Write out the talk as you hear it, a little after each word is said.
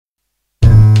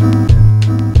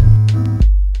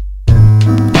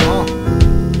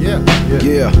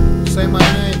say my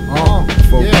name.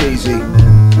 Fokis.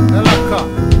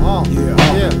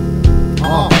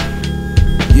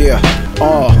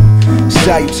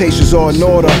 Salutations are in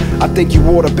order. I think you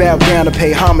ought to bow down to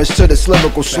pay homage to this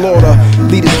lyrical slaughter.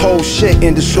 Lead this whole shit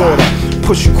in disorder.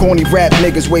 Push you corny rap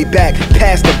niggas way back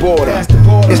past the border.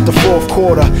 It's the fourth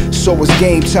quarter, so it's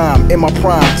game time. In my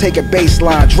prime, take a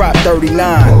baseline, drop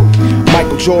 39.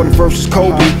 Michael Jordan versus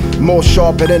Kobe, more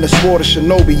sharper than a sword of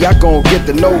Shinobi. Y'all gon' get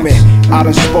to know me. I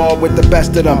done sparred with the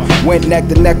best of them, went neck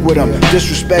to neck with them.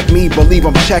 Disrespect me, believe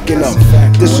I'm checking them.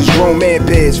 This is grown man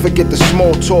biz, forget the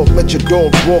small talk. Let your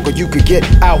dogs walk or you could get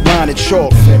outlined in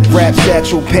chalk. Rap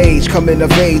satchel page, coming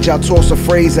of age. I'll toss a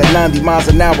phrase at 90 miles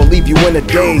an hour, leave you in a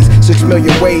daze. 6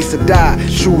 million ways to die,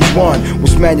 choose one.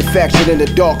 What's manufactured in the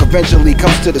dark eventually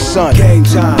comes to the sun. Game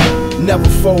time, never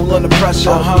fold under pressure.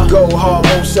 Go hard,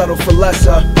 won't settle for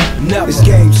lesser. Never. It's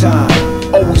game time,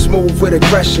 always move with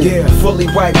aggression. Fully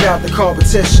wipe out the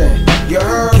competition. You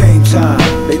heard? Game time.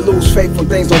 They lose faith when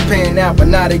things don't pan out, but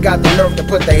now they got the nerve to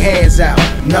put their hands out.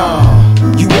 Nah,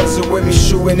 you wasn't with me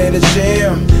shooting in the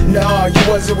gym. Nah, you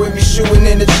wasn't with me shooting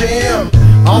in the gym.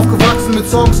 Aufgewachsen mit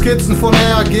Songskizzen von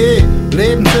RAG.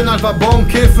 Lebensinhalt war Bon,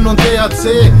 Kiffen und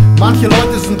THC. Manche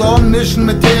Leute sind on mischen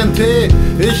mit TNT.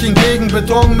 Ich hingegen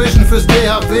Beton mischen fürs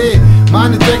DHW.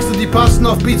 Meine Texte, die passen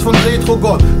auf Beats von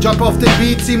Retrogott. Jump auf den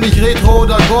Beat, ziemlich retro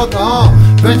oder Gott.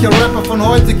 Welcher Rapper von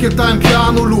heute kippt einen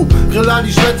Piano-Loop? Griller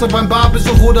die Schwätzer beim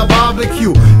Barbesuch oder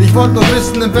Barbecue. Ich wollte nur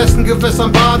wissen, in wessen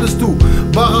Gewässern badest du?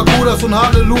 Barracudas und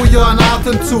Halleluja, ein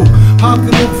Atemzug. Hart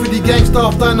genug für die Gangster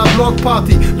auf deiner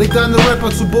Blockparty. Leg deine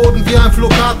Rapper zu Boden wie ein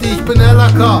Flocati. Ich bin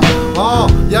LAK,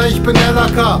 ja ich bin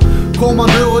LAK.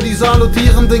 Kommandeure, die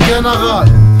salutieren den General.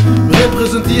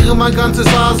 Repräsentiere mein ganzes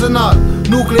Arsenal.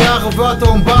 Nukleare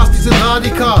Wörter und Bars, die sind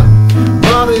radikal.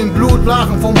 Gerade im Blut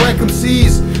lachen vom Wack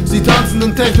MCs. Sie tanzen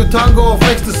den Techno-Tango auf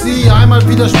Ecstasy. Einmal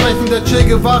widersprechen der Che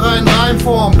Guevara in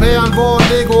Reimform. Pean, Worn,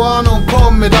 Lego an und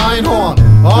komm mit Einhorn.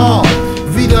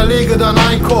 Widerlege dein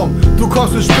Einkommen. Du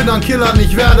kommst mit Spinnern, Killern,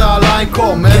 ich werde allein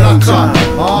kommen. LAK.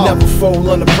 Never fold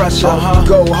under pressure.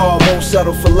 Go hard, won't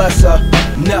settle for lesser.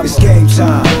 Never. It's game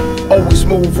time. Always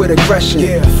move with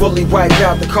aggression. Fully wipe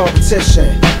out the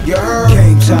competition. You heard?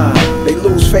 Game time. They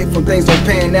lose faith when things don't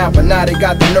pan out, but now they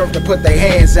got the nerve to put their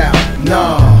hands out.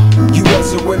 Nah, you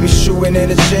wasn't with me shooting in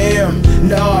the gym.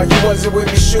 Nah, you wasn't with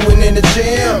me shooting in the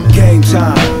gym. Game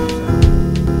time.